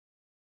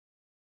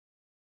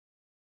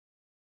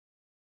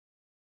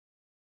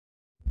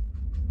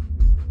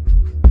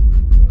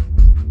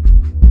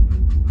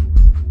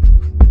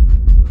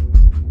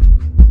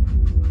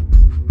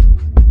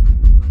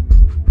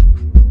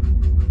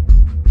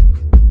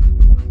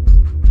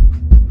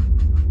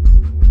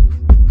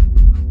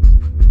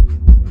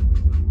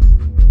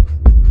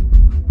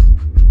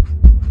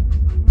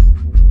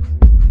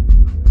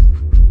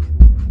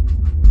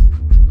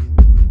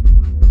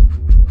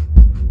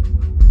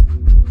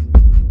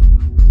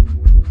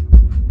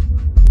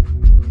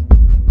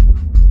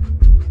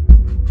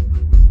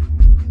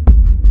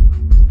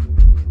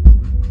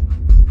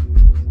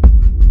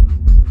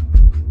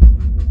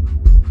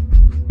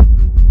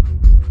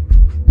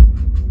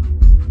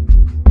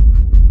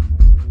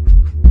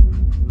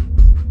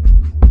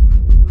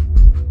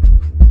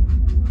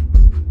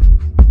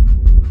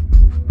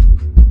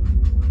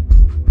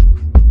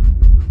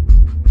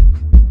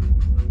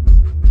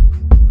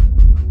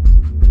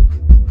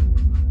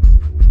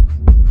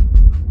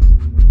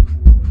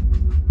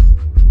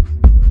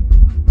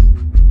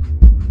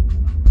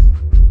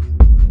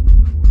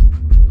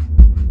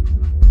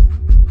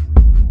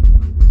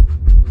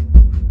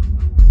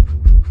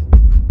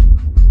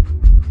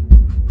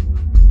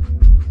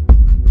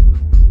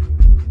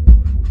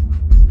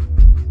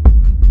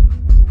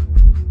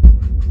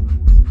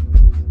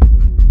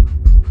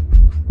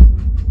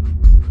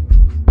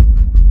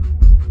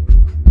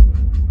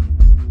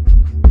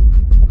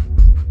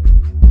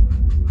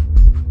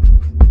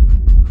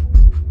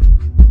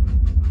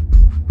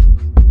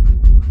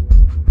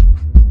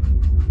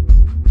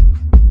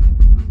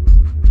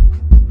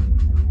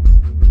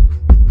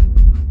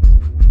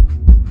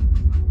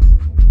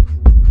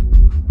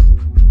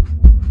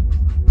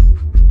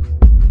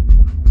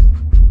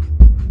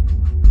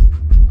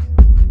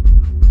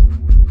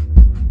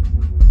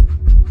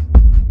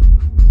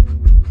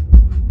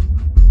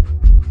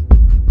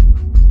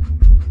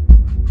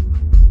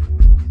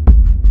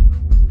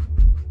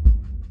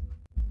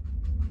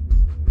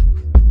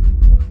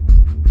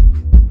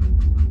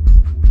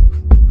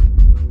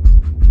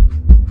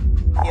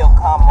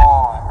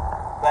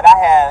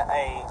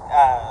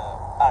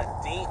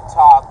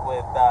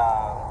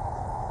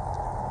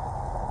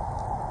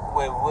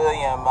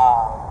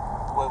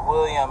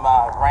William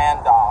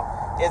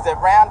Randolph. Is it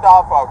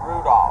Randolph or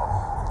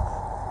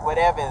Rudolph?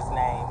 Whatever his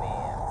name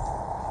is.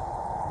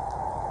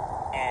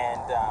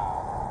 And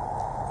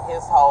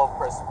his whole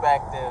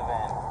perspective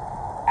and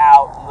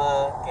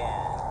outlook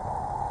and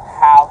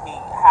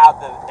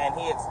and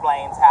he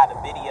explains how the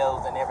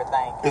videos and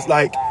everything came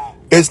about.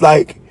 It's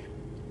like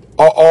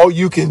all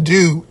you can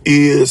do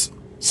is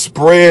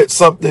spread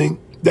something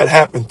that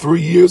happened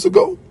 3 years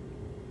ago.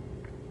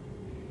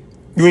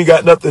 You ain't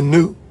got nothing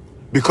new,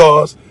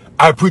 because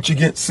I preach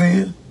against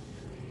sin,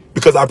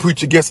 because I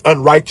preach against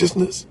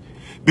unrighteousness,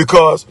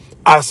 because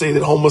I say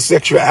that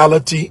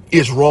homosexuality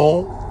is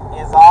wrong.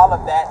 Is all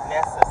of that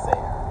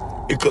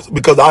necessary?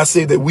 Because I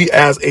say that we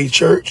as a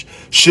church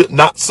should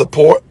not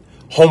support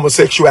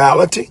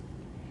homosexuality.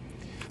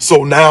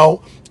 So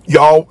now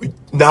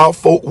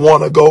folk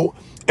want to go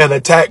and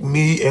attack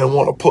me and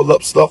want to pull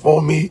up stuff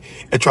on me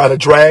and try to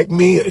drag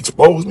me and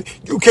expose me.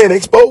 You can't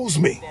expose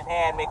me. He didn't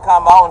have me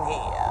come on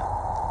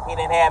here. He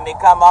didn't have me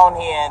come on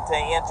here and to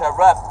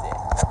interrupt it.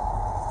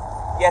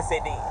 Yes,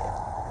 he did.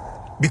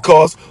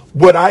 Because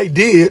what I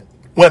did,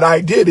 when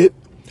I did it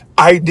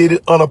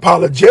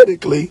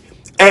unapologetically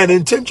and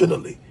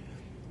intentionally.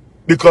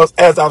 Because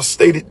as I've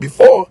stated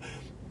before,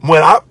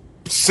 when I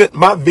sent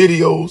my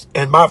videos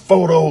and my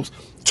photos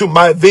to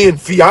my then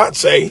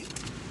fiance,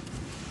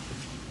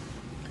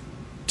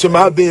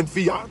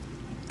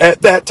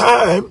 at that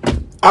time,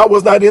 I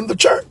was not in the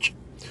church.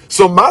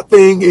 So my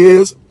thing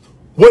is,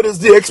 what is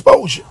the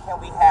exposure? Can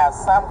we have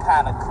some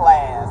kind of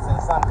class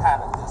and some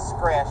kind of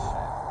discretion?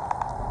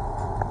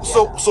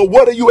 So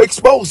what are you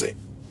exposing?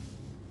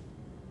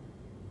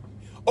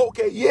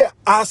 Okay, yeah,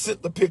 I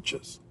sent the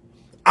pictures.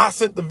 I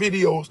sent the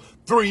videos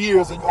 3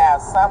 years ago. We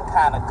have some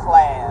kind of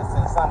class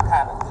and some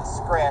kind of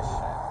discretion.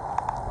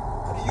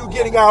 What are you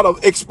getting out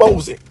of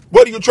exposing?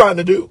 What are you trying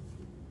to do?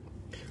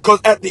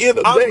 Because at the end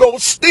of the day, I'm going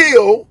to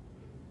still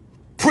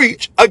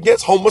preach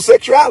against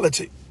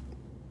homosexuality.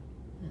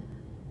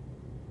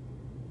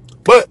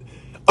 But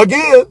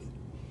again,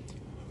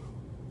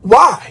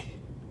 why?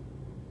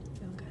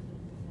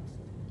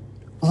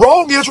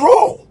 Wrong is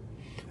wrong.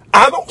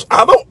 I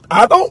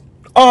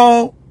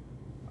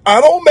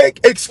don't make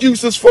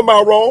excuses for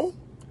my wrong.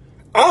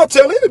 I'll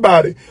tell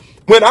anybody.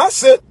 When I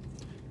sent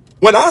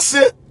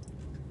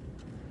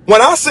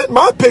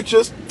my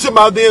pictures to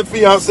my then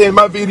fiance and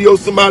my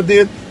videos to my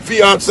then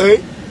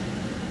fiance,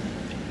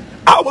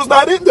 I was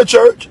not in the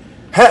church,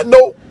 had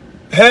no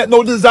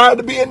desire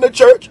to be in the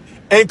church,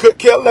 and could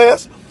care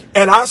less.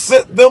 And I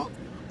sent them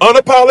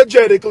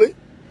unapologetically,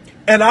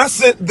 and I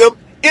sent them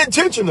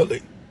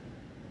intentionally,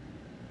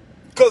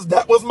 because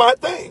that was my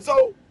thing.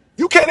 So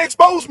you can't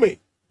expose me.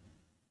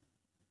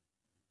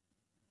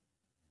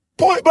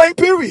 Point blank,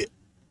 period.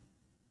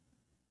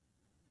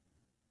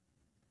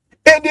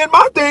 And then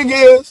my thing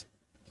is,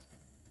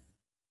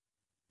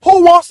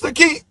 who wants to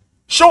keep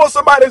showing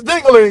somebody's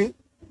dingling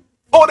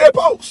on their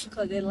post?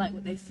 Because they like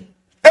what they see.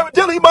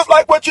 Evidently, you must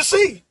like what you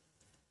see.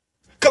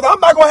 Because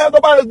I'm not going to have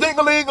nobody's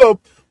dingling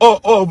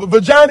or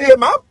vagina in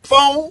my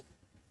phone,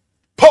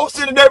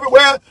 posted and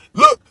everywhere.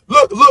 Look.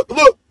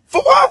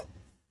 For what?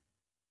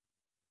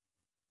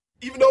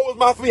 Even though it was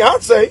my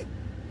fiance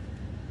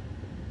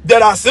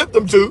that I sent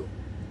them to.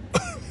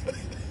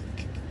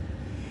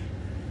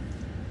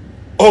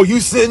 Oh,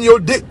 you send your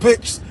dick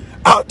pics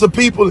out to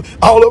people.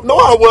 No,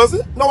 I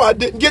wasn't. No, I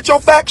didn't. Get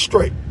your facts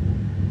straight.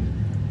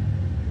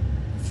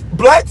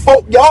 Black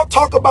folk, y'all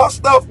talk about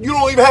stuff you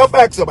don't even have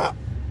facts about.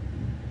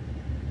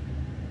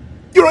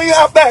 You don't even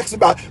have facts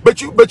about.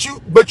 But you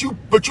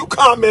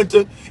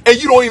commenting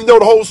and you don't even know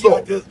the whole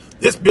story.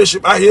 This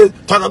bishop out here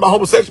talking about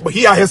homosexual, but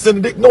he out here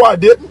sending dick. No, I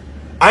didn't.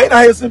 I ain't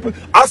out here sending.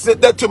 I sent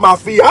that to my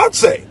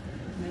fiance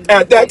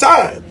at that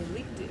time,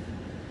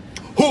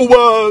 who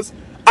was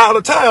out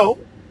of town.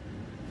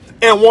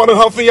 And wanted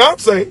her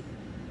fiance,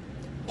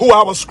 who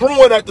I was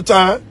screwing at the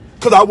time,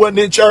 because I wasn't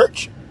in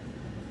church.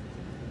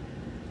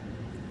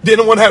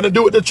 Didn't want to have to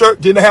do with the church.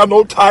 Didn't have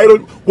no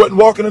title. Wasn't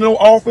walking in no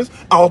office.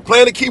 I was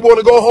playing the keyboard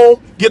to go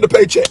home, get the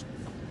paycheck.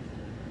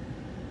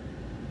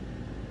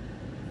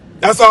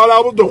 That's all I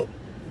was doing.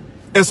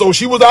 And so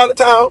she was out of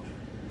town.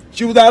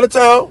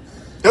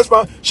 That's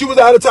fine. She was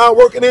out of town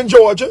working in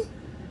Georgia.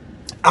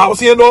 I was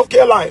here in North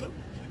Carolina.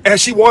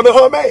 And she wanted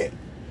her man.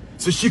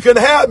 So she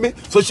couldn't have me.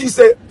 So she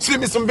said,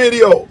 send me some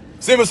video.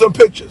 Send me some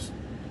pictures.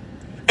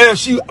 And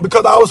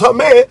because I was her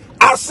man,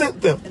 I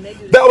sent them.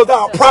 That was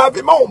our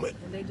private moment.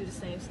 And they do the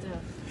same stuff.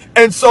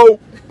 And so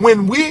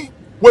when we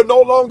were no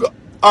longer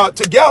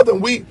together,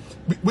 and we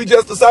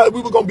just decided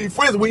we were going to be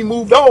friends, we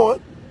moved on.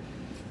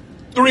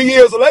 3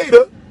 years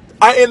later,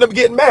 I ended up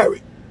getting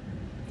married.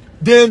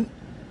 Then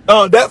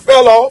that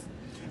fell off.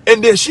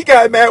 And then she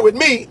got married with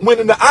me,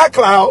 went into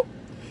iCloud,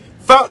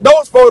 found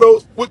those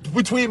photos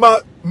between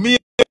me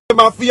and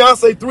my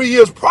fiance 3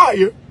 years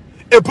prior,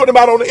 and put them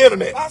out on the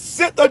internet. I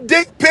sent the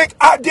dick pic.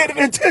 I did it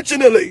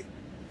intentionally.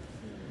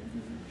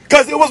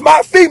 Because it was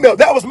my female.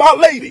 That was my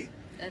lady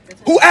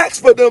who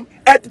asked for them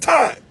at the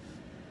time.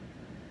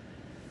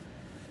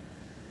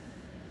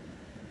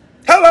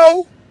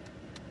 Hello?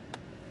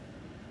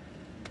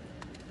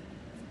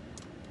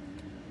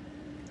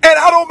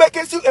 don't make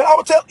any sense. And I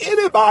would tell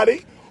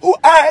anybody who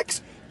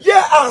asks,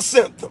 yeah, I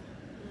sent them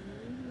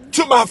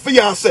to my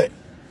fiance.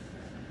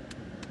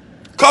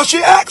 Because she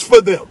asked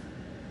for them.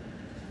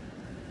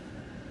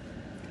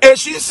 And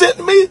she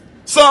sent me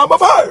some of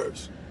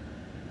hers.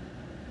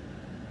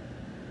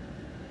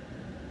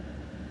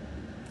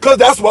 Because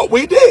that's what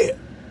we did.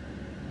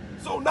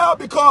 So now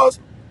because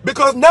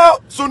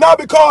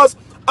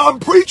I'm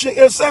preaching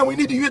and saying we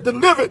need to get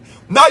delivered,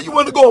 now you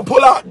want to go and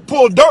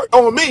pull dirt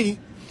on me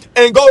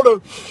and go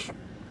to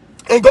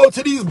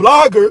these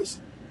bloggers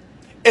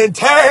and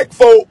tag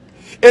folk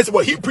and say,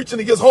 well, he preaching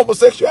against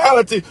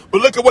homosexuality,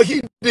 but look at what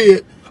he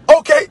did.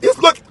 Okay,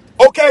 look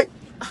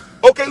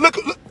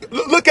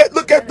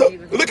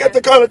at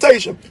the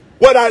connotation.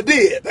 What I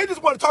did. They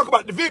just want to talk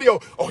about the video.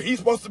 Oh, he's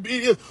supposed to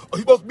be this, or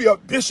he's supposed to be a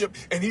bishop,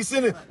 and he's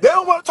sitting. They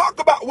don't want to talk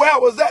about where I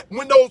was at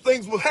when those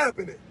things were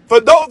happening. For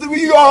those of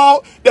you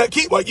all that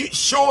keep you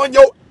showing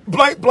your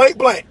blank.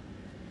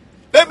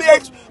 Let me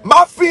ask you,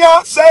 my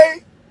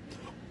fiance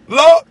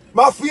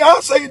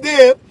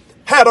then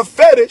had a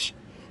fetish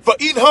for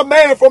eating her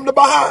man from the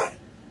behind.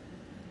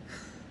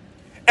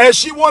 And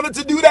she wanted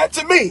to do that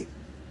to me.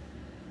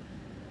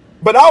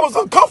 But I was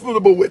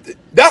uncomfortable with it.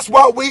 That's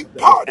why we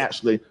parted.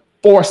 Actually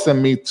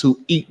forcing me to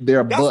eat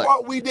their butt. That's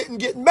why we didn't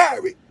get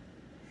married.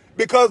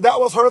 Because that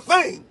was her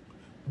thing.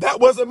 That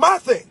wasn't my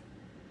thing.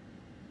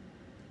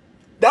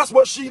 That's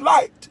what she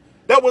liked.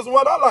 That was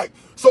what I liked.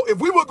 So if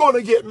we were going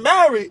to get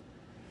married,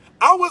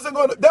 I wasn't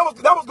going to, that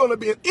was going to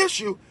be an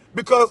issue,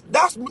 because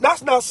that's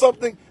not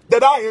something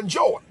that I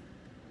enjoy.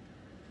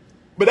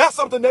 But that's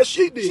something that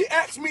she did. She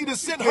asked me to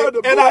send her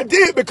the book. And I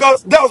did,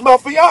 because that was my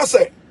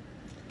fiance.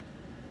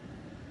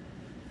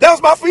 That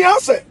was my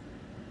fiance.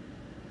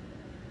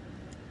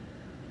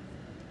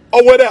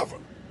 Or whatever.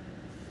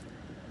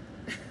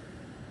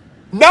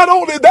 Not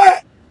only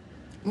that,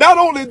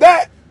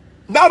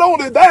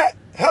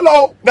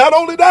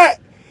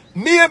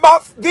 me and my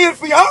then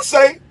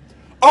fiance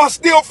are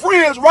still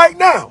friends right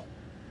now.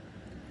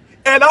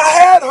 And I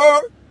had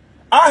her,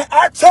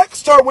 I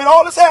text her when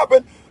all this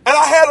happened, and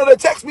I had her to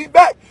text me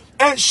back.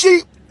 And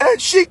she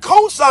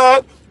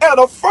co-signed and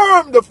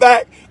affirmed the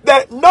fact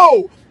that,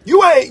 no,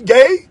 you ain't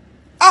gay.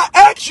 I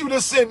asked you to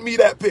send me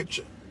that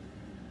picture.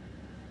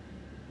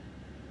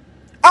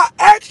 I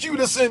asked you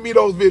to send me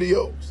those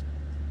videos.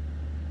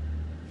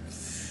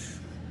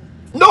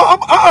 No,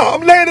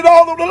 I'm laying it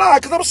all on the line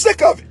because I'm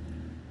sick of it.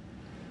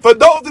 For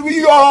those of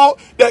you all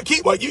that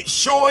keep you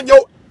showing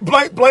your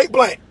blank.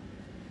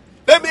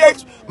 Let me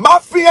ask you, my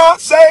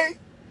fiance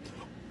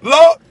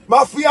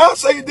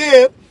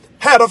then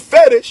had a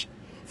fetish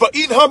for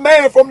eating her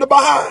man from the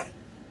behind.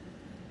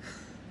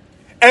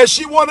 And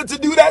she wanted to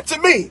do that to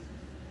me.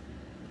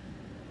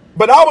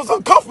 But I was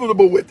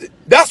uncomfortable with it.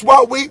 That's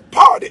why we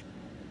parted.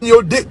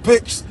 Your dick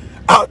pics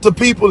out to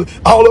people.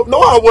 No,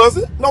 I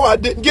wasn't. No, I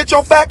didn't. Get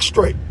your facts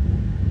straight.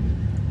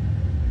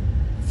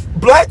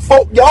 Black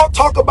folk, y'all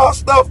talk about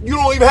stuff you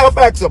don't even have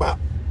facts about.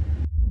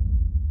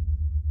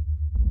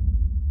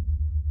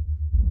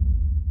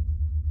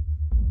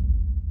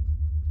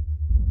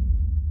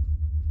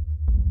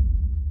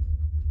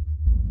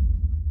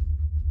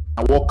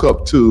 I woke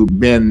up to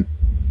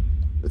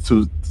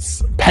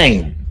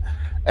pain,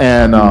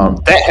 and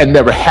that had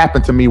never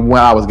happened to me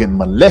when I was getting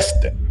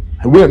molested.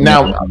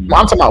 Now I'm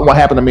talking about what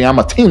happened to me. I'm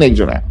a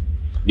teenager now.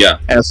 Yeah,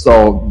 and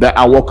so that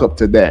I woke up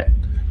to that.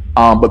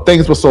 But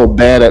things were so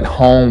bad at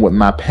home with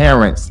my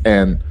parents,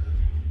 and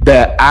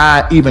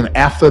that even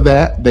after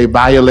that, they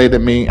violated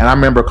me. And I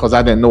remember, because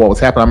I didn't know what was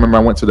happening, I remember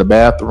I went to the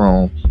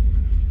bathroom,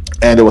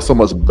 and there was so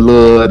much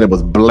blood. It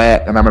was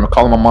black, and I remember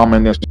calling my mom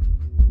in there.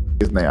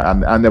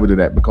 I never do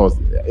that, because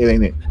it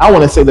ain't it. I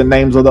want to say the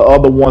names of the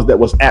other ones that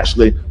was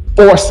actually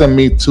forcing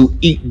me to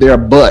eat their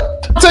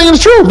butt. I'm telling you the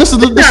truth. This is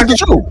the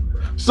truth.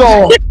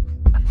 So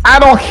I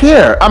don't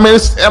care. I mean,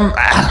 it's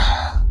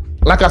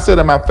like I said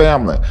in my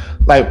family,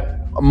 like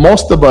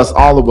most of us,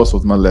 all of us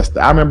was molested.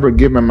 I remember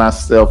giving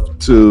myself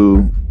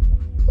to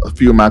a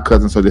few of my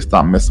cousins so they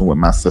stopped messing with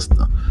my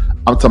sister.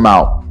 I'm talking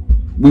about,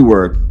 we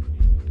were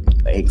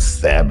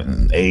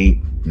 7, 8,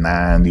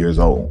 9 years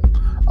old.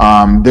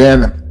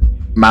 Then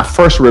my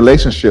first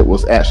relationship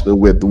was actually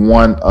with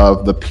one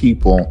of the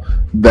people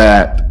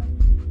that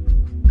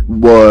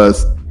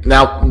was,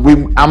 I'm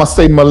gonna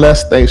say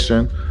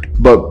molestation,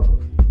 but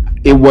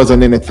it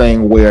wasn't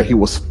anything where he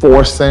was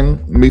forcing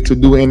me to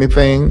do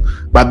anything.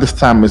 By this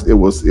time, it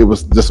was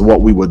just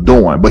what we were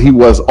doing. But he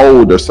was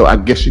older, so I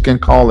guess you can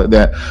call it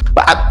that.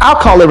 But I'll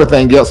call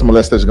everything else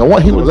molestation.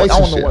 He was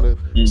relationship.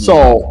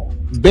 So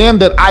then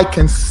that I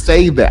can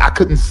say that, I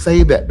couldn't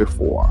say that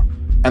before.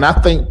 And I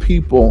think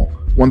people,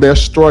 when they're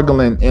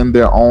struggling in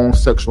their own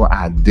sexual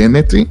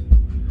identity,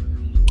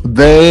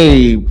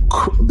 they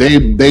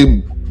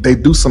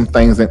do some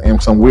things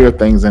and some weird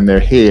things in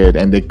their head,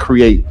 and they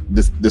create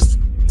this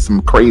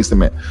some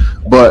craziness.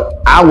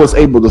 But I was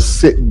able to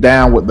sit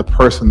down with the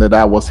person that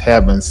I was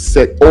having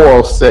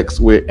oral sex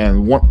with,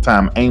 and one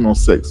time anal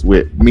sex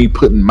with, me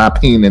putting my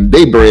peen in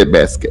their bread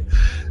basket.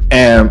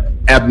 And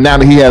now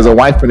that he has a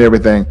wife and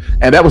everything,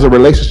 and that was a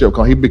relationship,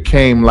 because he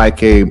became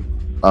like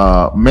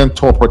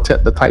mentor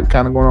protector type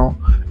kind of going on,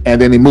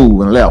 and then he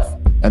moved and left.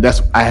 And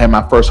that's I had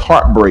my first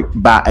heartbreak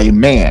by a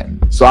man.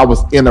 So I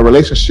was in a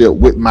relationship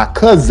with my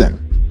cousin,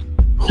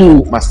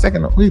 who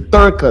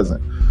third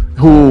cousin,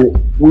 who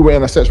we were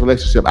in a sexual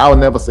relationship. I would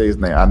never say his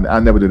name. I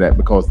never do that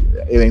because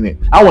it ain't it.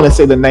 I want to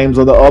say the names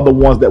of the other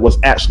ones that was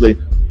actually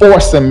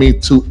forcing me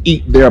to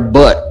eat their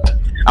butt.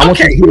 I want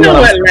you to hear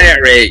what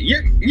Larry,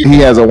 he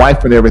has a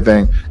wife and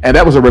everything, and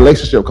that was a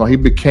relationship because he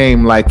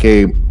became like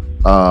a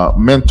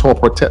mentor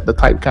protector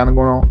type kind of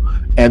going on,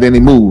 and then he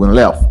moved and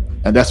left.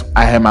 And that's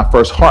I had my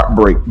first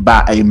heartbreak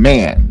by a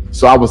man.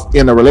 So I was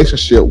in a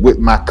relationship with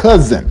my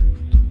cousin,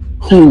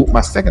 who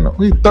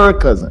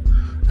third cousin,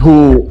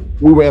 who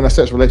we were in a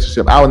sexual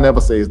relationship. I would never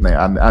say his name.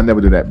 I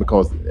never do that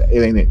because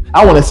it ain't it.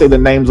 I want to say the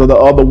names of the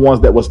other ones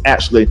that was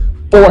actually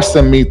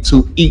forcing me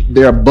to eat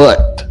their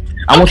butt.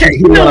 I want you to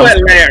hear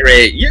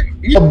Larry,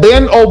 I've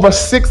been over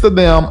 6 of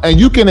them, and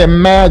you can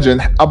imagine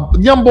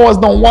young boys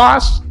don't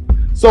wash.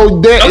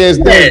 So there is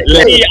that.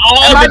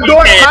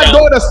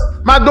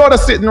 My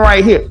daughter's sitting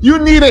right here. You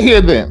need to hear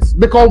this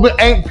because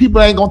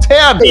people ain't gonna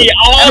tell this.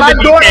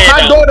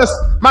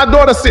 My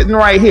daughter's sitting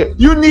right here.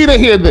 You need to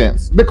hear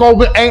this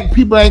because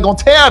people ain't gonna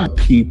tell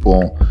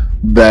people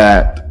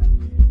that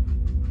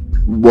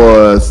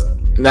was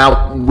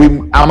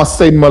I'ma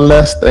say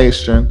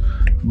molestation,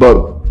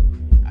 but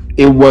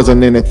it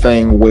wasn't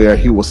anything where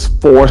he was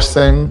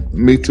forcing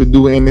me to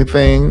do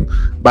anything.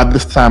 By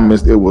this time,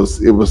 it was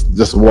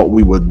just what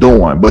we were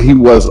doing. But he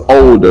was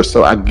older,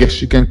 so I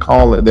guess you can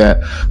call it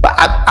that. But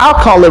I'll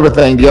call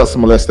everything else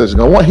molestation.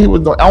 What he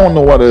was doing, I don't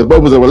know what it is, but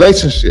it was a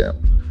relationship.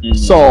 Mm-hmm.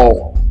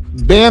 So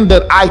being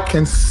that I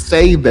can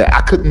say that,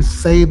 I couldn't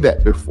say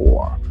that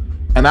before.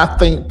 And I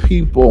think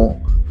people,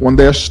 when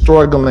they're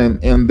struggling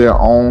in their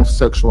own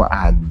sexual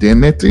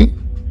identity,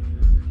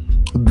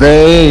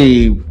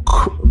 they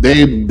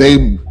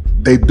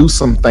do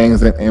some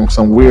things and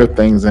some weird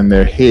things in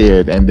their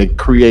head, and they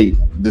create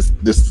this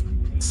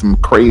some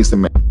crazy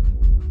man.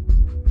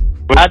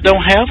 But I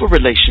don't have a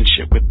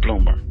relationship with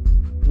Bloomer.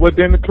 Well,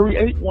 then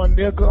create one,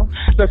 nigga.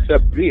 That's a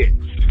bitch.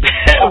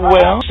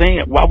 Well, I'm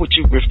saying, why would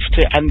you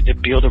say I need to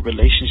build a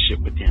relationship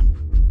with him?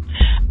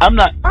 I'm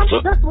not.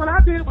 That's what I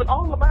did with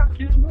all of my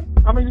children.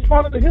 I mean, it's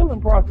part of the healing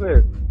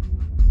process.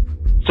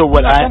 So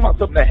what I'm talking about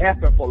something that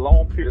happened for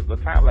long periods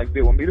of time like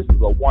this. With me, this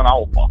is a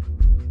one-off.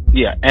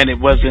 Yeah, and it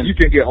wasn't. You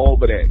can get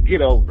over that.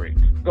 Get over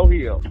it. Go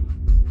heal.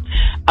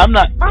 I'm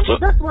not.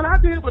 That's what I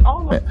did with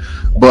all of it.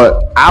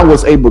 But I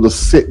was able to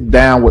sit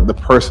down with the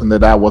person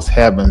that I was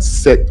having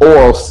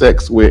oral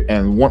sex with,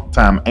 and one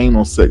time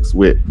anal sex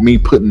with, me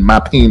putting my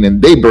peen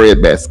in their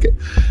bread basket.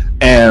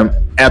 And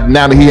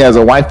now that he has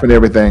a wife and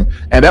everything,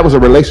 and that was a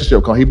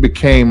relationship because he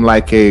became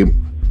like a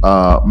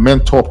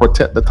mentor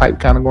protector type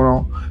kind of going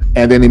on,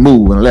 and then he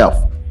moved and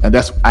left. And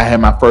that's I had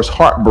my first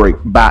heartbreak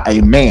by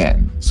a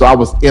man. So I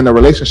was in a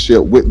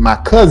relationship with my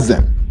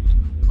cousin,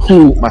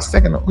 who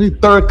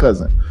third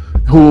cousin,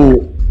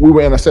 who we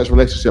were in a sexual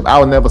relationship. I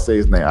would never say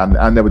his name.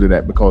 I never do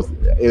that because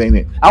it ain't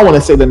it. I want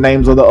to say the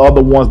names of the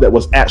other ones that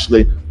was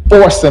actually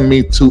forcing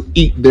me to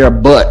eat their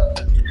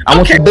butt. I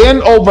want you to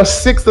bend over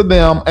 6 of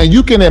them, and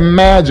you can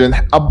imagine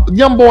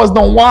young boys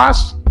don't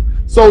wash.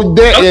 So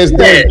there is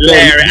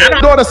that.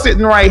 My daughter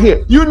sitting right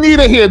here. You need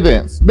to hear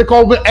this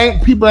because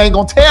people ain't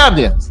gonna tell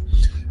this.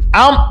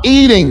 I'm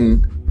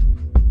eating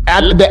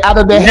out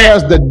of their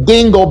hairs the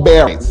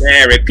dingleberries.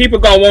 Larry, people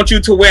gonna want you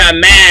to wear a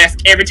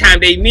mask every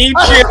time they meet you.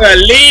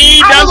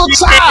 Lead, I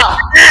was a child.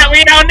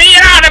 We don't need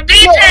all the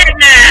beaches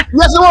now.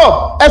 Yes, it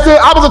was.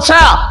 I was a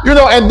child,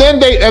 and then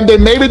they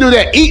maybe do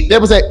that. They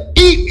would say,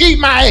 eat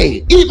my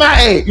egg,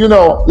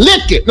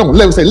 lick it. No,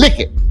 let me say lick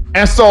it.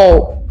 And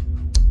so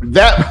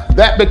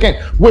that became,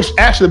 which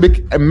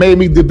actually made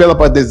me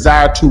develop a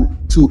desire to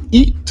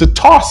eat, to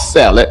toss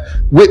salad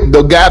with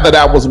the guy that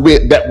I was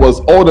with that was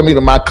older than me,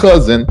 to my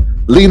cousin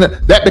Lena.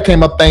 That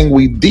became a thing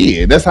we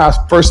did. That's how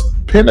I first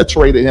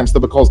penetrated him,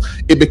 because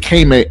it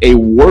became a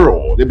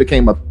world. It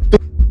became a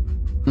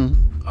thing.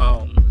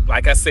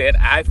 Like I said,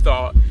 I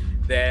thought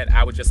that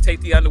I would just take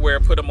the underwear,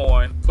 put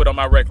on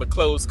my regular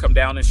clothes, come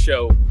down and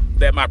show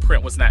that my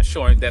print was not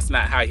showing. That's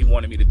not how he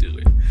wanted me to do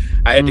it.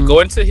 I had to go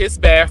into his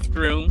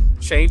bathroom,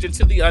 change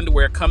into the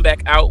underwear, come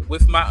back out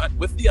with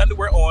the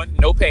underwear on,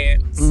 no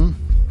pants.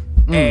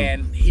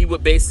 And he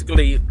would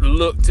basically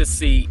look to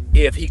see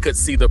if he could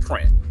see the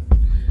print.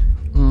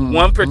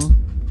 One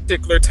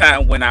particular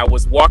time when I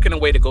was walking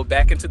away to go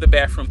back into the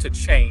bathroom to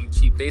change,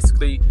 he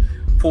basically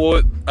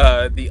pulled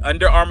the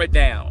Under Armour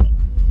down,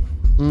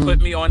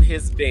 put me on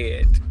his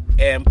bed,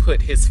 and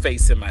put his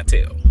face in my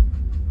tail.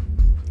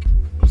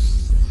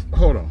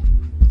 Hold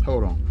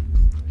on.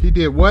 He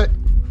did what?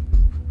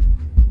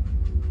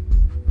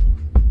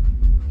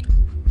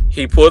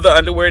 He pulled the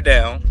underwear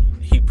down,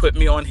 he put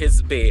me on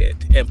his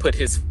bed, and put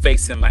his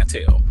face in my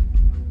tail.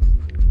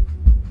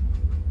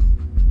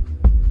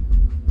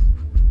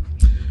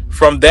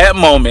 From that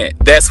moment,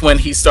 that's when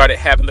he started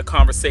having the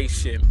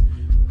conversation,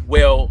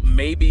 well,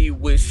 maybe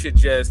we should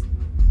just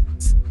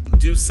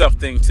do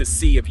something to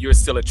see if you're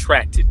still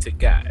attracted to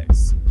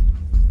guys.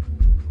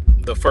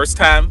 The first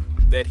time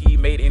that he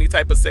made any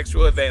type of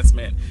sexual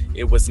advancement,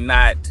 it was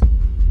not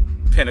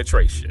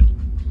penetration.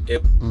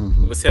 It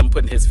was him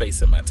putting his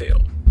face in my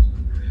tail.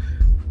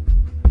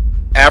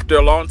 After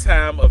a long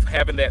time of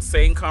having that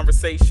same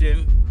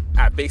conversation,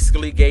 I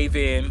basically gave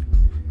in.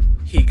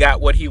 He got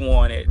what he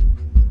wanted.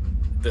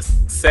 The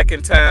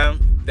second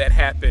time that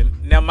happened,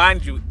 now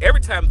mind you,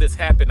 every time this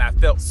happened, I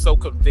felt so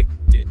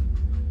convicted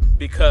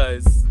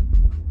because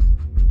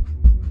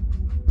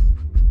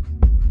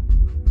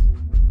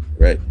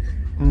right.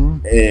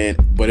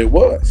 But it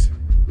was,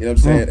 you know what I'm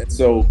saying? And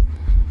so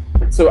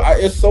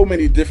it's so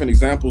many different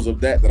examples of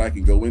that I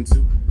can go into,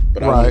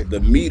 but the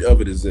meat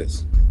of it is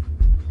this.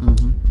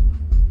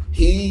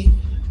 He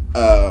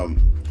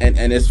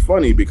and it's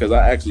funny because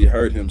I actually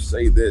heard him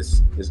say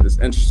this. It's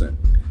interesting.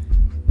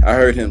 I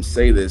heard him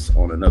say this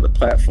on another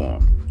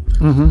platform.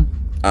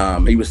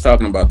 He was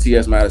talking about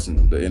T.S.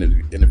 Madison, the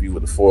interview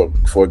with the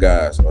four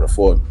guys, or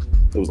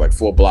it was like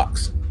 4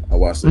 blocks. I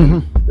watched the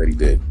interview that he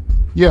did.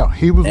 Yeah,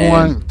 he was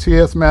one,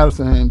 T.S.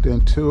 Madison, and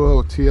then 2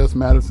 of T.S.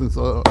 Madison's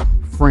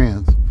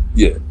friends.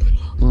 Yeah.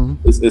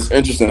 It's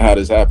interesting how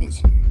this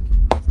happens.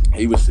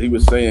 He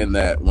was saying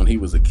that when he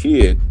was a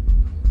kid,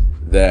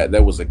 that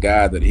there was a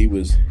guy that he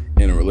was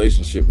in a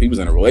relationship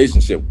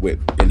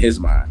with, in his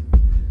mind.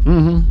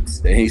 And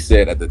he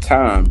said at the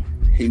time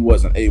he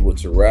wasn't able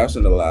to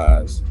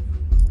rationalize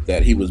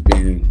that he was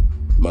being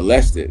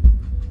molested.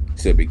 He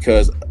said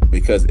because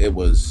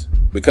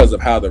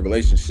of how the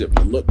relationship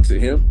looked to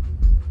him,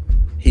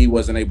 he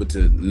wasn't able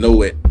to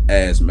know it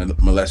as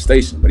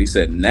molestation. But he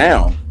said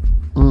now,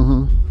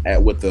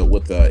 with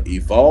the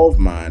evolved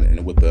mind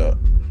and with the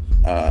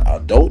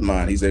adult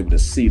mind, he's able to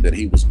see that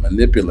he was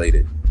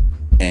manipulated,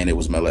 and it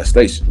was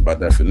molestation by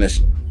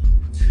definition.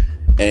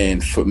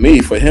 And for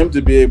him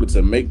to be able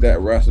to make that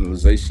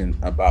rationalization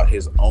about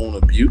his own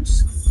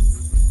abuse,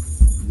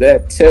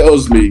 that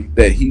tells me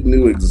that he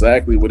knew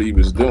exactly what he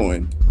was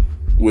doing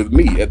with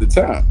me at the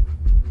time.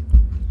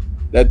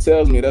 That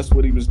tells me that's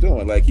what he was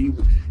doing. Like he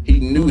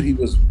knew he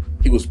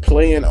was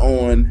playing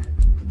on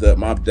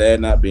my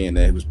dad not being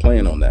there. He was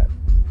playing on that.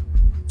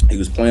 He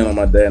was playing on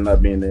my dad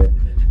not being there.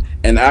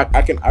 And I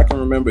can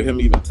remember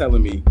him even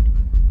telling me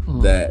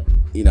that,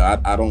 you know,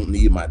 I don't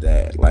need my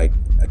dad. Like,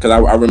 because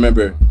I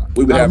remember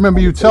I remember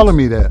you telling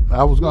me that.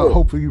 I was gonna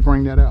hopefully you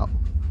bring that out.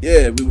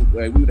 Yeah, we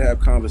would have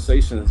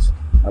conversations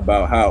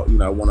about how, you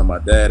know, I wanted my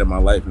dad in my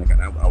life, and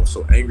I was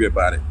so angry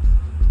about it.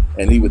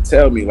 And he would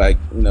tell me, like,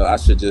 you know, I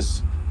should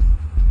just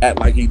act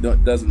like he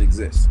doesn't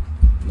exist.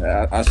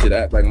 I should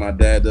act like my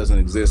dad doesn't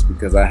exist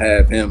because I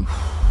have him.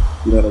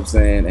 You know what I'm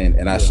saying?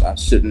 And I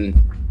shouldn't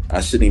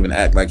even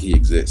act like he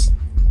exists.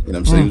 You know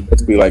what I'm saying?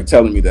 It's be like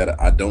telling me that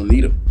I don't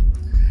need him.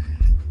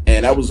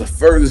 And that was the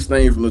furthest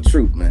thing from the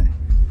truth, man.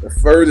 The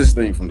furthest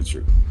thing from the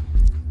truth.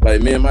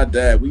 Like, me and my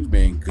dad, we've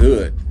been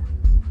good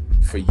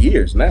for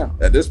years now.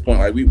 At this point,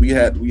 like we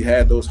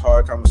had those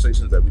hard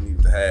conversations that we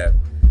needed to have,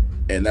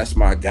 and that's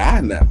my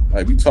guy now.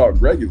 Like, we talk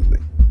regularly.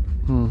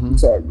 We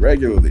talk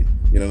regularly.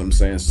 You know what I'm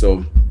saying?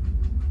 So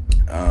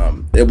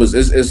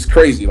it's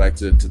crazy, like,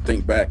 to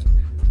think back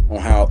on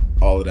how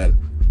all of that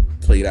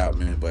played out,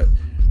 man. But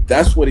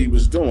that's what he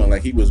was doing.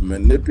 Like, he was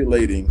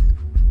manipulating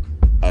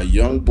a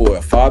young boy,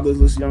 a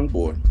fatherless young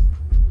boy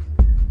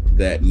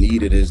that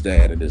needed his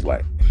dad in his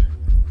life,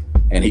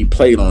 and he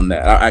played on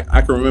that.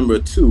 I can remember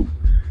too.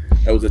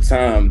 There was a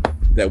time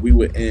that we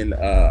were in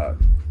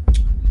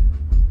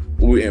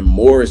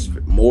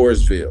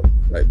Mooresville,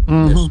 like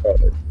near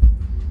Charlotte.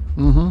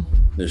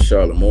 Near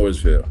Charlotte,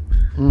 Mooresville.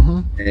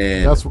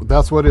 And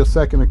that's where the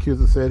second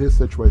accuser said his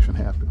situation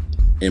happened.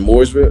 In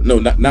Mooresville? No,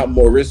 not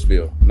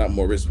Morrisville. Not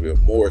Morrisville.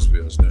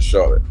 Mooresville is near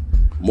Charlotte.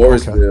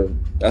 Mooresville.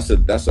 Okay.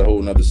 That's a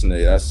whole nother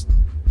scenario. That's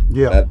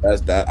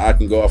that I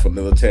can go off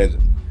another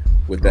tangent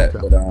with that.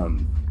 Okay. But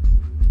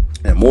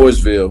in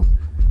Mooresville,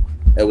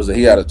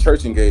 he had a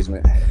church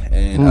engagement,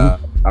 and I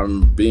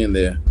remember being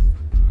there,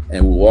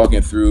 and we're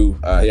walking through.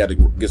 He had to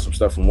get some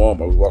stuff from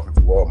Walmart. We're walking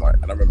through Walmart,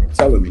 and I remember him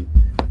telling me,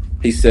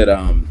 he said,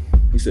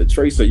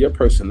 Tracer, your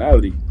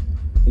personality,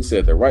 he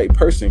said, the right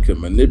person could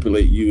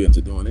manipulate you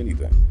into doing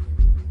anything.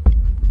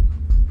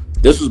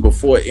 This was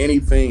before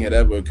anything had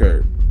ever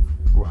occurred.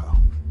 Wow.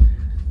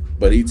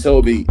 But he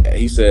told me,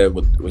 he said,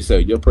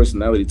 your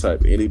personality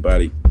type,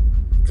 anybody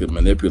could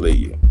manipulate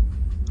you.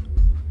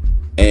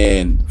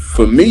 And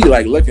for me,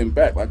 like, looking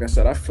back, like I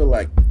said, I feel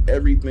like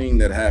everything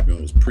that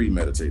happened was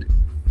premeditated.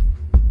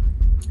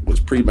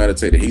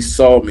 He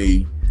saw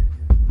me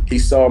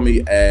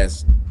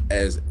as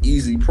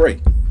easy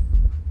prey,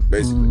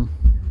 basically.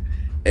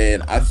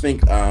 And I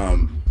think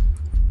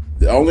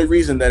the only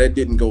reason that it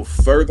didn't go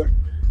further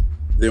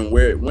than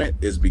where it went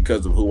is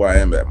because of who I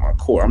am at my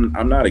core.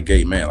 I'm not a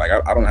gay man. Like,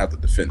 I don't have to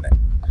defend that.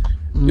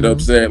 You know what I'm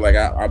saying? Like,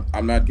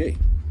 I'm not gay.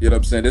 You know what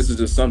I'm saying? This is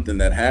just something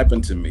that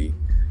happened to me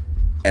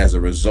as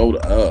a result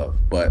of,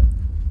 but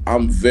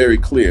I'm very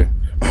clear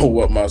on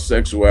what my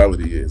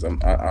sexuality is. I'm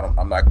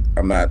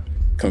not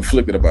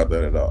conflicted about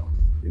that at all.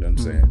 You know what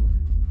I'm saying?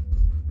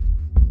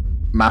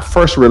 My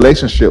first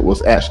relationship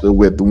was actually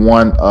with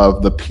one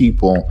of the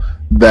people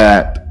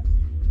that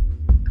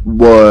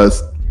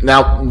was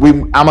Now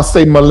I'm gonna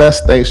say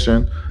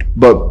molestation,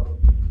 but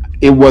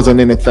it wasn't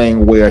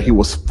anything where he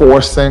was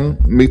forcing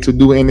me to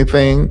do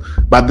anything.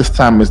 By this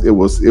time, it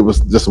was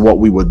just what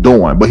we were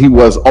doing. But he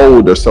was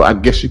older, so I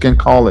guess you can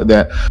call it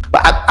that.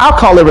 But I'll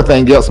call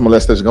everything else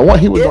molestation.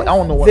 What he was doing, I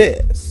don't know what.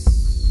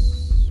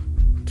 This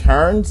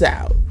turns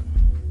out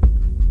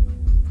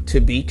to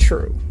be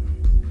true.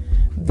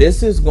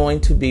 This is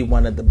going to be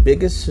one of the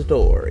biggest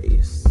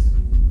stories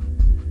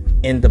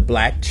in the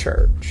black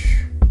church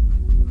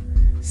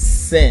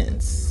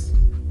since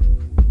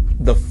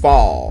the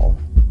fall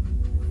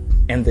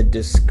and the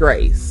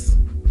disgrace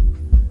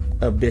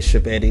of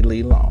Bishop Eddie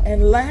Lee Long.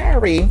 And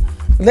Larry,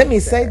 let me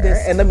say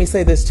this, and let me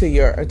say this to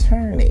your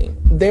attorney.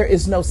 There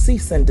is no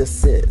cease and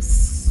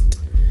desist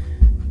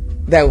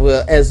that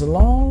will, as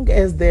long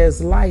as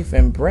there's life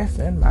and breath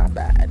in my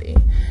body,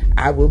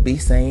 I will be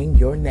saying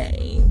your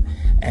name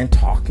and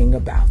talking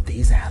about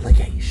these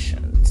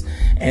allegations.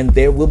 And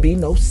there will be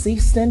no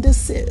cease and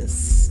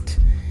desist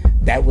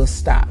that will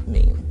stop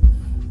me.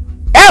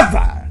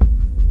 Ever!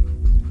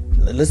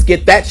 Let's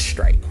get that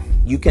straight.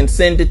 You can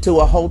send it to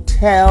a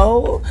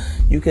hotel.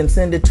 You can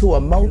send it to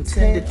a motel.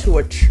 Send it to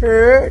a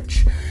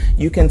church.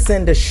 You can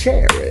send a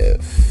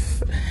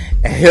sheriff.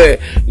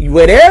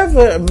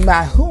 Whatever,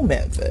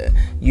 whomever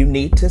you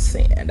need to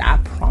send. I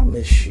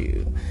promise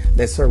you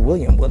that Sir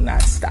William will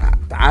not stop.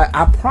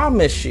 I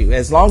promise you,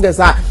 as long as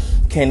I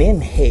can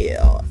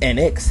inhale and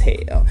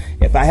exhale,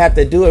 if I have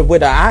to do it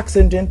with an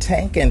oxygen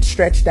tank and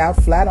stretched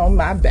out flat on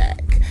my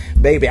back,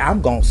 baby,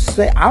 I'm gonna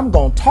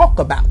talk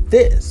about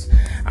this.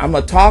 I'm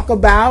gonna talk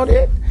about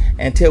it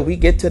until we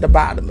get to the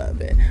bottom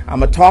of it. I'm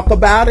gonna talk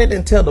about it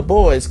until the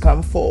boys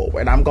come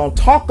forward. I'm gonna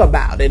talk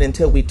about it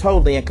until we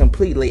totally and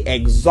completely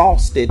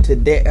exhausted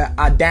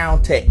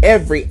down to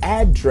every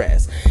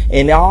address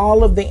and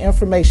all of the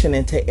information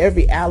into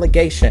every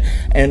allegation,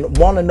 and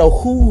want to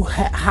know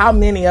how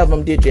many of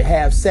them did you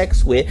have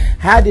sex with?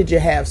 How did you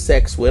have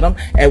sex with them?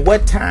 At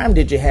what time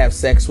did you have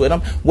sex with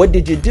them? What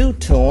did you do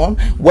to them?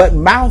 What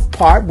mouth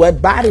part?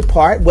 What body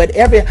part?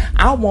 Whatever.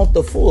 I want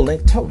the full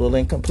and total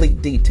and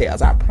complete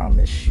details. I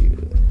promise you.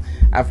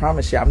 I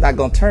promise you, I'm not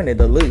gonna turn it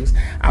loose.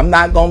 I'm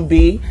not gonna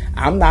be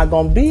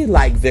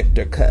like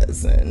Victor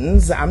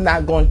Cousins. I'm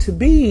not going to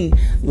be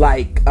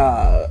like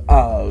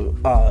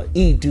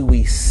E.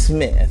 Dewey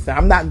Smith.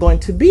 I'm not going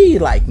to be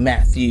like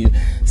Matthew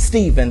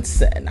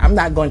Stevenson. I'm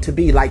not going to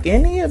be like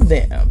any of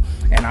them.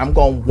 And I'm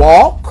gonna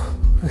walk.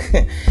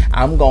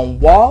 I'm gonna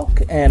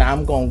walk, and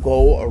I'm gonna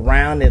go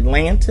around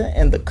Atlanta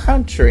and the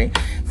country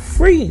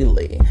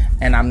freely,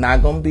 and I'm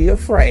not gonna be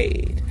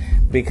afraid.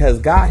 Because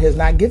God has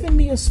not given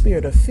me a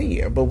spirit of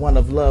fear, but one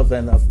of love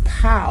and of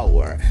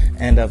power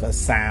and of a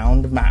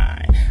sound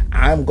mind.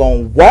 I'm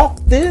going to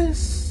walk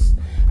this,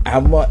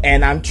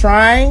 and I'm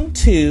trying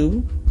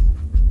to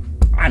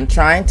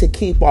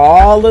keep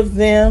all of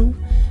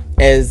them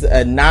as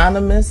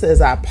anonymous as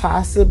I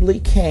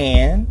possibly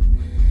can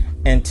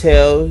and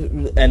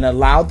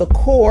allow the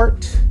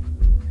court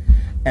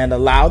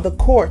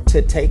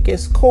to take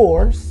its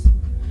course.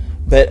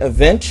 But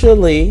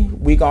eventually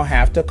we're going to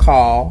have to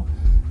call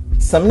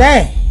some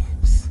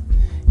names,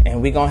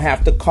 and we're gonna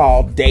have to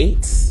call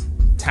dates,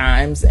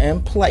 times,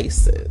 and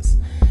places.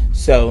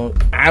 So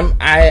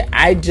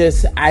I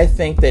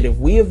think that if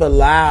we have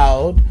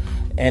allowed,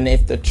 and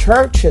if the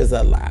church has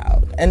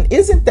allowed, and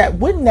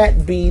wouldn't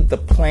that be the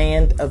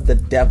plan of the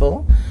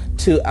devil,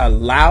 to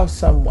allow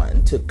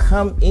someone to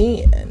come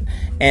in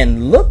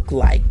and look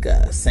like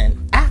us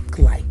and act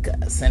like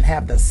us and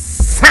have the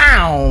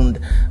sound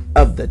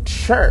of the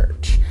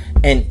church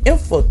and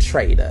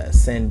infiltrate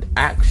us and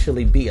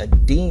actually be a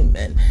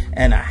demon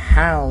and a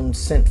hound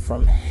sent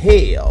from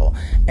hell,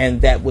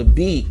 and that would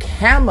be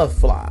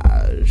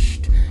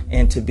camouflaged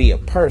and to be a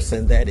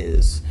person that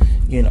is,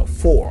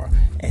 for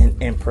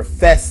and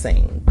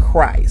professing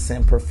Christ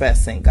and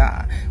professing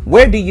God.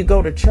 Where do you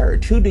go to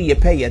church? Who do you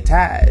pay your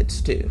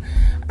tithes to?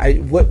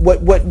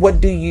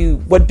 What do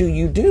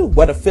you do?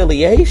 What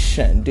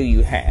affiliation do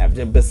you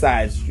have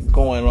besides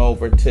going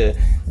over to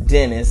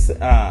Dennis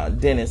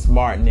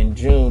Martin and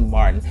June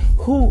Martin?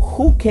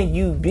 Who can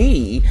you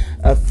be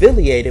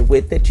affiliated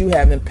with that you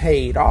haven't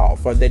paid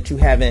off, or that you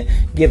haven't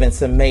given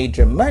some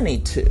major money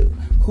to?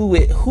 Who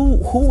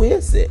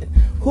is it?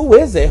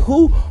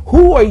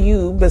 Who are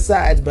you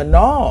besides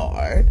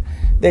Bernard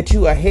that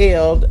you are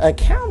held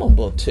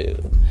accountable to?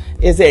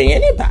 Is there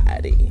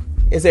anybody?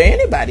 Is there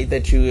anybody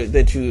that you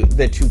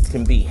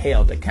can be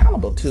held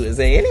accountable to? Is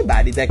there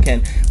anybody that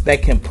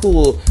can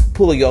pull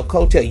your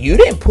coattail? You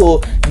didn't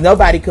pull.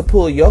 Nobody could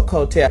pull your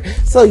coattail.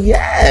 So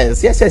yes,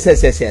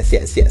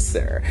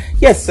 sir.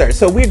 Yes, sir.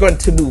 So we're going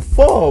to move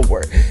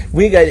forward.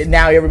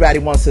 Now everybody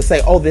wants to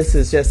say, oh, this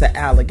is just an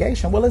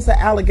allegation. Well, it's an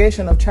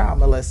allegation of child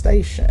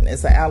molestation.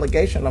 It's an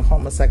allegation of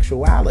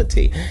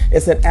homosexuality.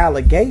 It's an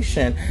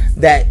allegation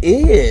that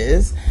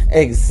is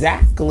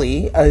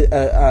exactly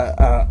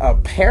a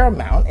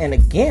paramount and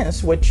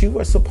against what you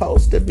were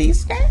supposed to be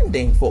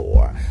standing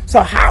for.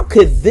 So how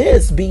could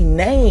this be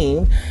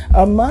named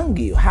among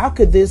you? How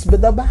could this be?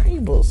 The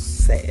Bible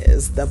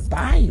says, the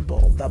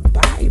Bible.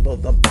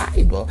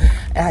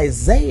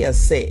 Isaiah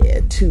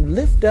said to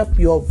lift up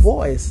your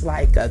voice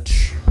like a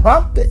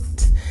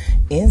trumpet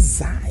in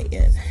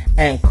Zion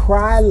and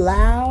cry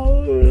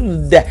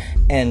loud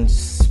and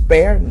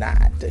spare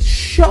not.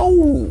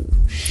 Show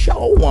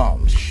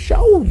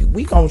you.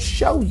 We gonna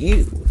show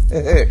you.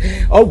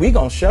 Oh, we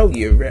gonna show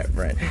you,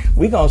 Reverend.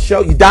 We gonna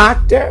show you,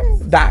 Dr.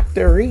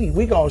 Reid.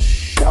 We gonna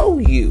show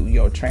you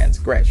your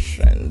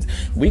transgressions.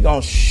 We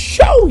gonna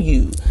show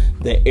you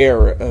the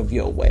error of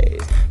your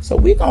ways. So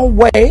we gonna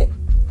wait.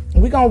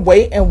 We're gonna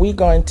wait, and we're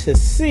going to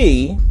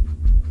see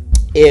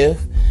if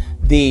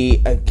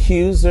the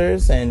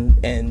accusers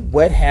and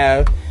what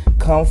have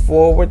come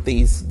forward,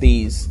 these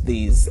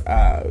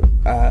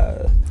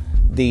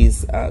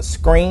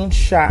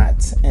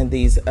screenshots and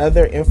these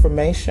other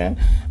information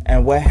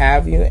and what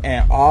have you,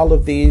 and all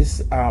of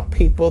these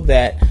people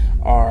that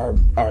are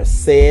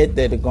said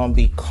that are going to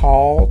be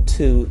called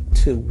to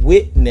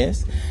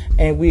witness,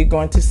 and we're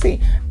going to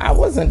see. I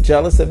wasn't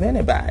jealous of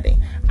anybody.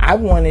 I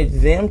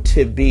wanted them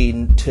to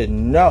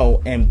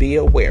know and be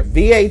aware.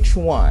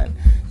 VH1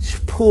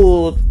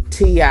 pulled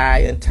T.I.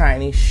 and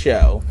Tiny's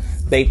show.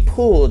 They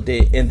pulled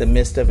it in the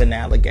midst of an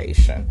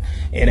allegation.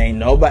 It ain't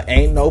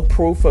no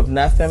proof of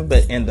nothing,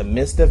 but in the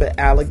midst of an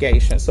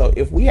allegation. So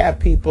if we have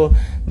people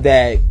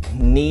that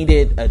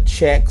needed a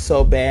check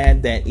so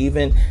bad that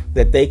even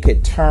that they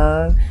could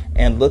turn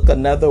and look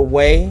another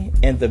way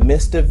in the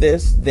midst of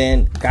this,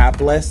 then God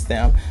bless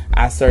them.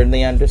 I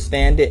certainly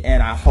understand it,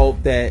 and I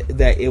hope that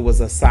it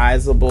was a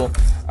sizable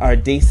or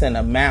decent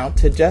amount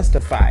to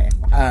justify it.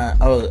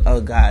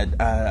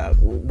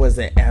 Was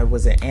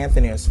it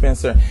Anthony or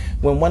Spencer,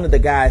 when one of the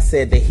guys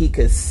said that he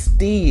could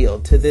still,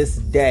 to this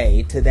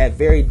day, to that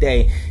very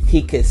day,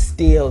 he could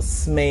still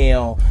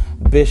smell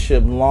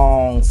Bishop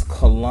Long's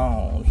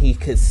cologne. He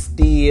could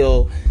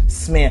still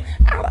smell.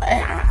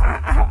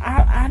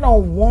 I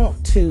don't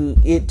want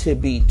it to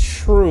be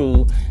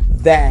true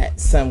that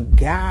some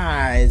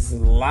guys'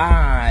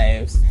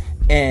 lives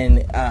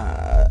and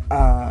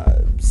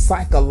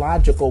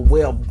psychological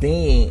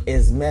well-being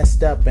is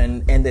messed up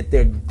and that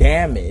they're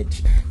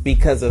damaged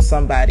because of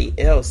somebody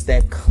else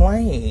that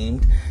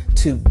claimed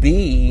to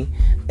be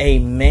a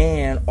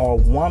man or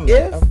woman.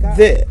 If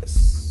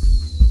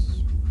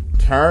this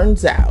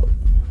turns out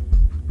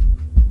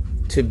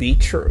to be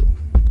true,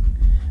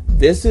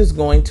 this is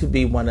going to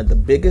be one of the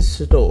biggest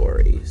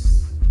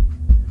stories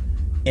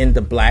in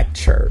the black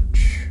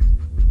church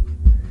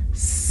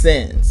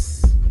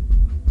since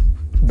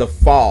the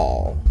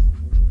fall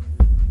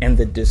and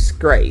the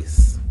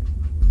disgrace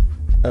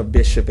of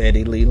Bishop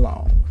Eddie Lee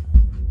Long.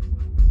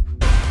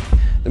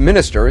 The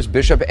minister is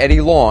Bishop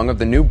Eddie Long of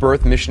the New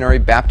Birth Missionary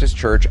Baptist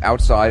Church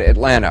outside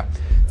Atlanta.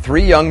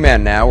 3 young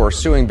men now are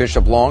suing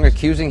Bishop Long,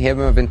 accusing him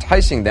of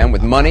enticing them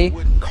with money,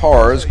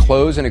 cars,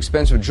 clothes, and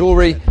expensive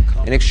jewelry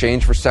in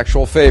exchange for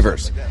sexual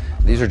favors.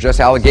 These are just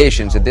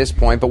allegations at this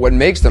point, but what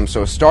makes them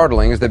so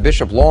startling is that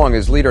Bishop Long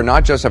is leader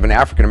not just of an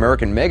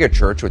African-American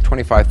megachurch with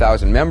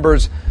 25,000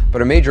 members,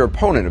 but a major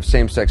opponent of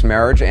same-sex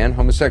marriage and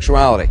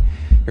homosexuality.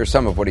 Here's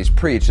some of what he's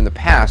preached in the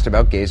past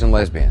about gays and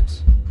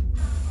lesbians.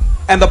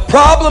 And the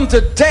problem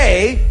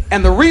today,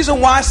 and the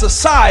reason why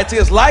society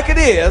is like it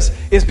is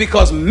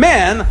because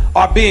men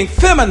are being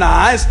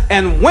feminized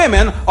and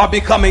women are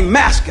becoming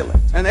masculine.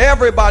 And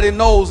everybody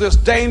knows it's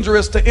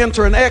dangerous to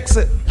enter and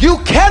exit. You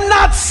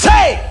cannot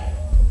say,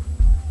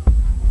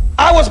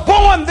 I was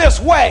born this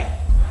way.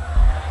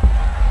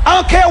 I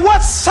don't care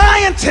what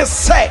scientists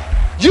say.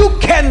 You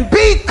can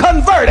be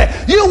converted.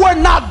 You were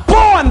not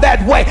born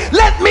that way.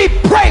 Let me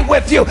pray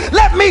with you.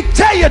 Let me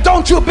tell you,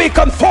 don't you be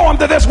conformed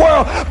to this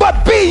world,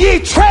 but be ye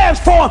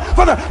transformed.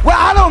 Well,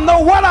 I don't know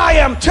what I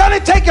am. Johnny,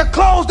 take your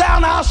clothes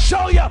down. I'll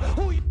show you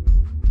who you.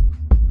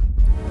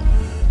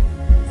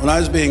 When I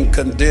was being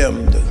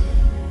condemned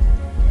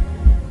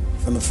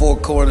from the 4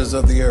 corners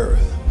of the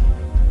earth,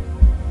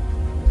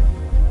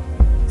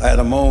 I had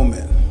a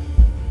moment.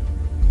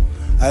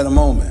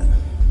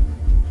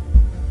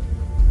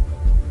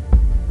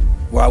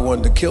 Where I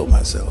wanted to kill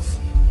myself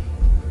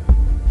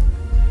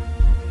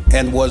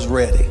and was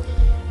ready.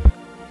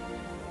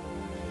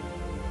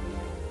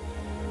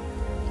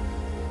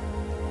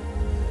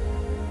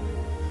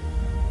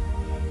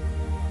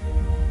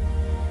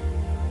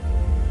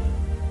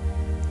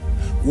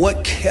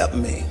 What kept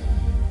me?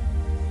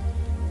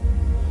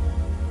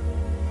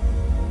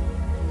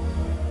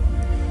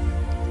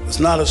 It's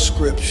not a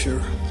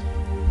scripture.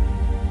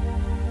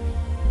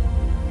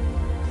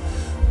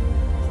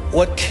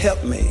 What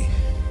kept me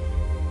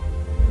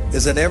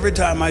is that every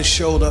time I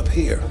showed up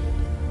here,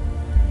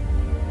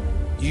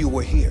 you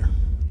were here.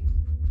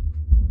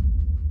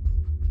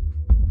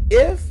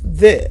 If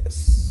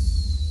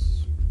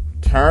this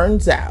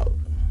turns out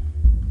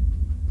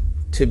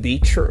to be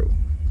true,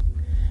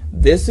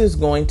 this is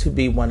going to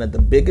be one of the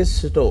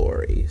biggest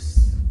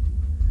stories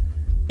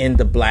in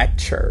the black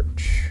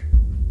church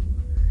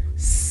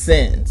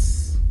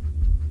since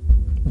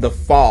the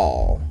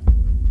fall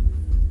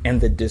and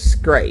the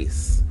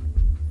disgrace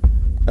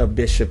of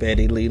Bishop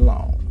Eddie Lee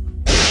Long.